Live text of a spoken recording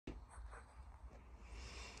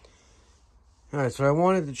All right, so I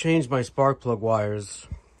wanted to change my spark plug wires.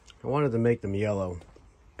 I wanted to make them yellow,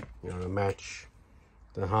 to match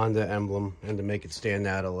the Honda emblem and to make it stand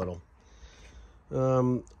out a little.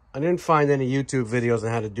 I didn't find any YouTube videos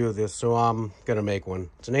on how to do this, so I'm going to make one.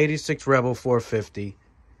 It's an 86 Rebel 450.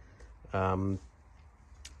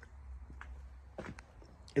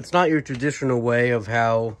 It's not your traditional way of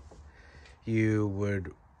how you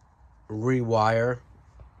would rewire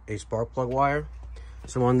a spark plug wire.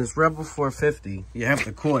 So on this Rebel 450, you have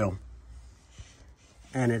the coil,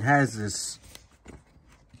 and it has this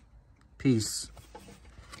piece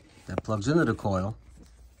that plugs into the coil,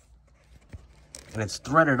 and it's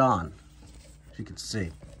threaded on, as you can see.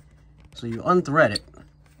 So you unthread it.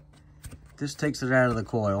 This takes it out of the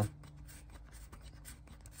coil.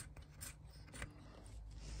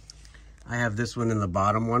 I have this one in the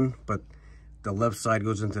bottom one, but the left side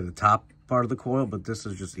goes into the top part of the coil, but this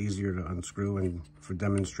is just easier to unscrew and for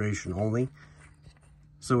demonstration only.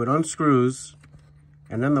 So it unscrews,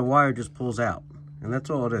 and then the wire just pulls out, and that's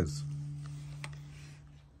all it is.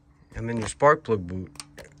 And then your spark plug boot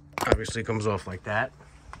obviously comes off like that.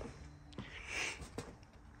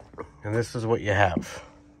 And this is what you have.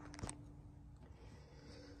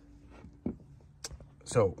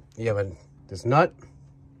 So you have this nut,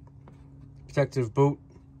 protective boot,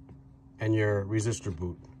 and your resistor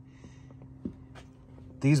boot.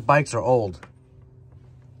 These bikes are old.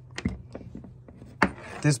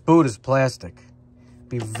 This boot is plastic.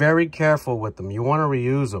 Be very careful with them. You want to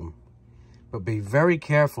reuse them, but be very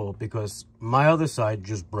careful because my other side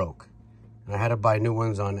just broke. And I had to buy new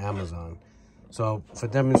ones on Amazon. So for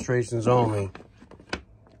demonstrations only,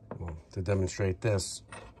 well, to demonstrate this,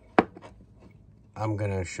 I'm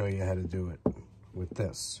going to show you how to do it with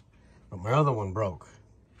this. But my other one broke.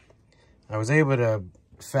 I was able to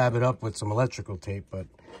fab it up with some electrical tape, but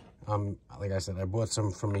like I said, I bought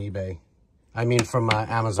some from eBay. I mean from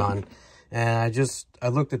Amazon. And I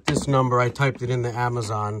looked at this number, I typed it into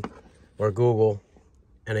Amazon or Google,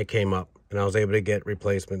 and it came up. And I was able to get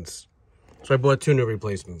replacements. So I bought 2 new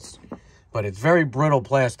replacements. But it's very brittle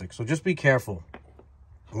plastic, so just be careful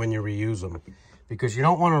when you reuse them. Because you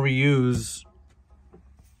don't want to reuse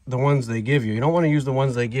the ones they give you. You don't want to use the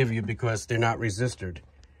ones they give you because they're not resistored.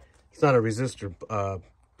 It's not a resistor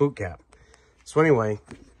boot cap. So anyway,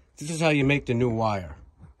 this is how you make the new wire.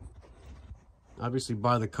 Obviously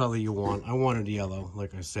buy the color you want. I wanted yellow,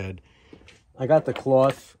 like I said. I got the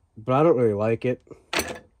cloth, but I don't really like it.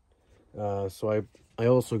 So I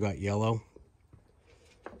also got yellow.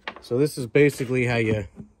 So this is basically how you're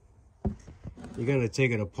going to take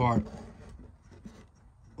it apart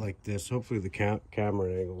like this. Hopefully the camera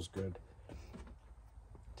angle is good.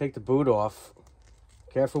 Take the boot off.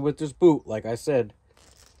 Careful with this boot, like I said.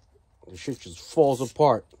 The shit just falls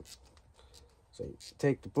apart. So you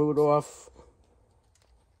take the boot off.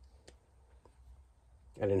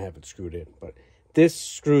 I didn't have it screwed in, but this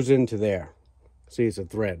screws into there. See, it's a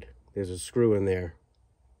thread. There's a screw in there.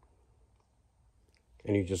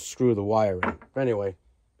 And you just screw the wire in. But anyway,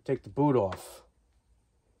 take the boot off.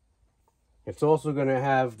 It's also going to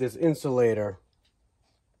have this insulator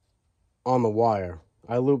on the wire.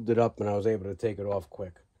 I lubed it up and I was able to take it off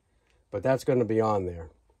quick. But that's going to be on there.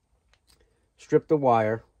 Strip the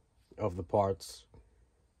wire of the parts.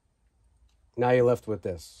 Now you're left with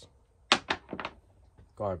this.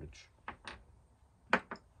 Garbage.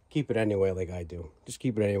 Keep it anyway like I do. Just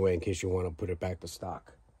keep it anyway in case you want to put it back to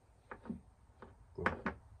stock.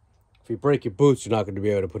 If you break your boots, you're not going to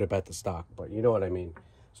be able to put it back to stock. But you know what I mean.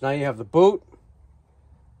 So now you have the boot.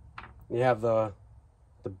 You have the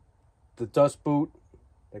dust boot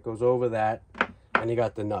that goes over that. And you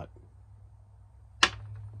got the nut.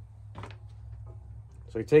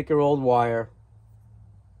 So you take your old wire.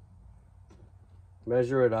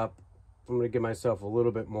 Measure it up. I'm going to give myself a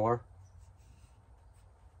little bit more.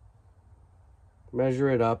 Measure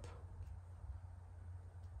it up.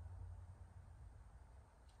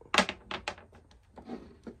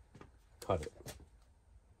 Cut it.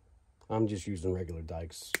 I'm just using regular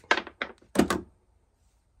dikes.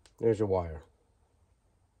 There's your wire.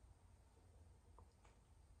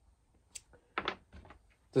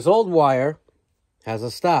 This old wire has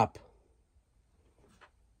a stop.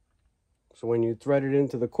 So when you thread it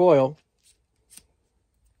into the coil,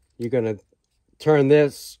 you're going to turn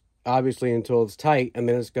this, obviously, until it's tight, and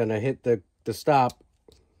then it's going to hit the stop,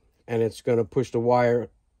 and it's going to push the wire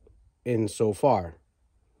in so far.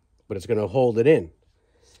 But it's going to hold it in.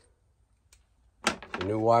 The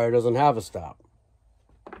new wire doesn't have a stop.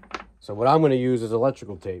 So what I'm going to use is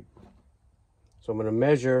electrical tape. So I'm going to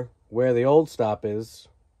measure where the old stop is.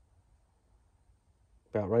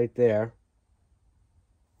 About right there.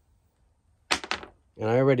 And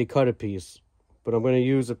I already cut a piece, but I'm going to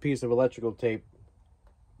use a piece of electrical tape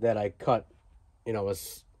that I cut, you know,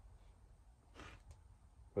 was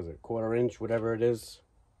it 1/4 inch, whatever it is.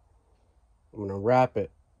 I'm going to wrap it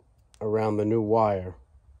around the new wire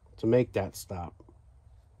to make that stop.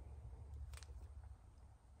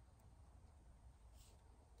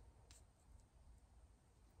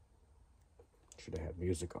 Should have had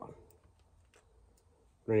music on.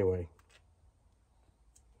 But anyway.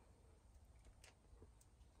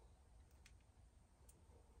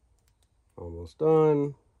 Almost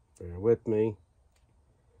done. Bear with me.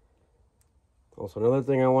 Also, another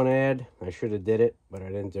thing I want to add. I should have did it, but I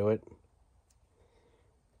didn't do it.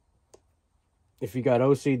 If you got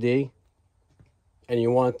OCD and you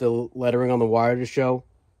want the lettering on the wire to show,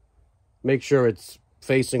 make sure it's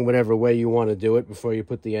facing whatever way you want to do it before you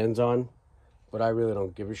put the ends on. But I really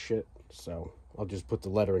don't give a shit, so I'll just put the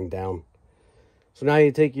lettering down. So now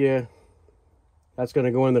you take that's going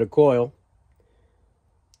to go into the coil.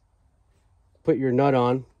 Put your nut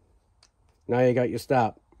on. Now you got your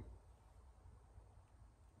stop.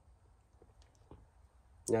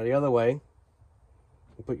 Now the other way,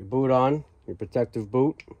 you put your boot on, your protective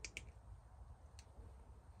boot.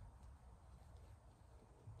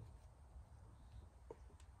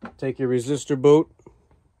 Take your resistor boot,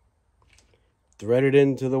 thread it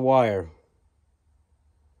into the wire.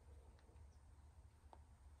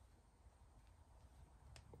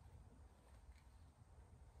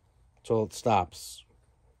 Till it stops.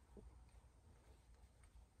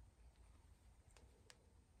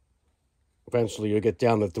 Eventually you'll get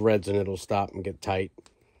down the threads and it'll stop and get tight.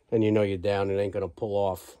 Then you know you're down, it ain't gonna pull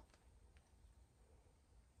off.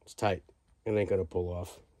 It's tight, it ain't gonna pull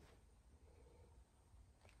off.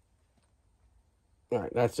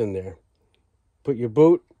 Alright, that's in there. Put your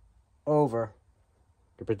boot over,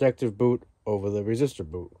 the protective boot over the resistor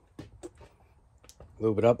boot.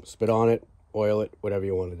 Lube it up, spit on it, oil it, whatever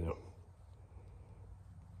you want to do.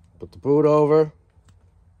 Put the boot over.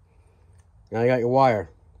 Now you got your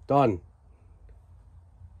wire. Done.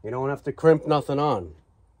 You don't have to crimp nothing on.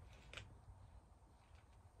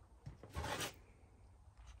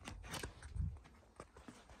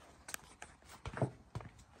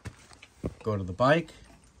 Go to the bike.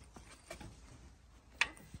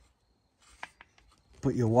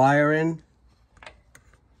 Put your wire in.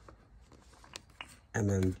 And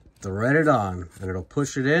then thread it on. And it'll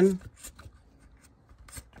push it in.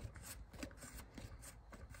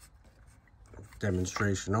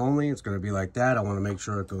 Demonstration only. It's going to be like that. I want to make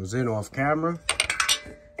sure it goes in off camera.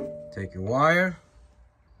 Take your wire.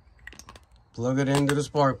 Plug it into the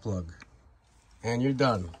spark plug. And you're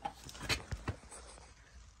done.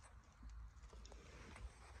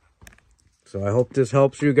 So I hope this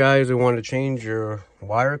helps you guys who want to change your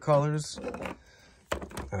wire colors.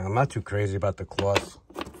 I'm not too crazy about the cloth.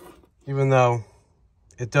 Even though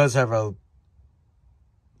it does have a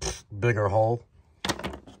bigger hole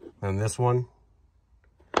than this one.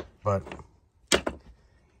 But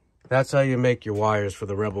that's how you make your wires for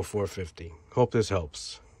the Rebel 450. Hope this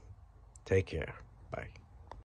helps. Take care. Bye.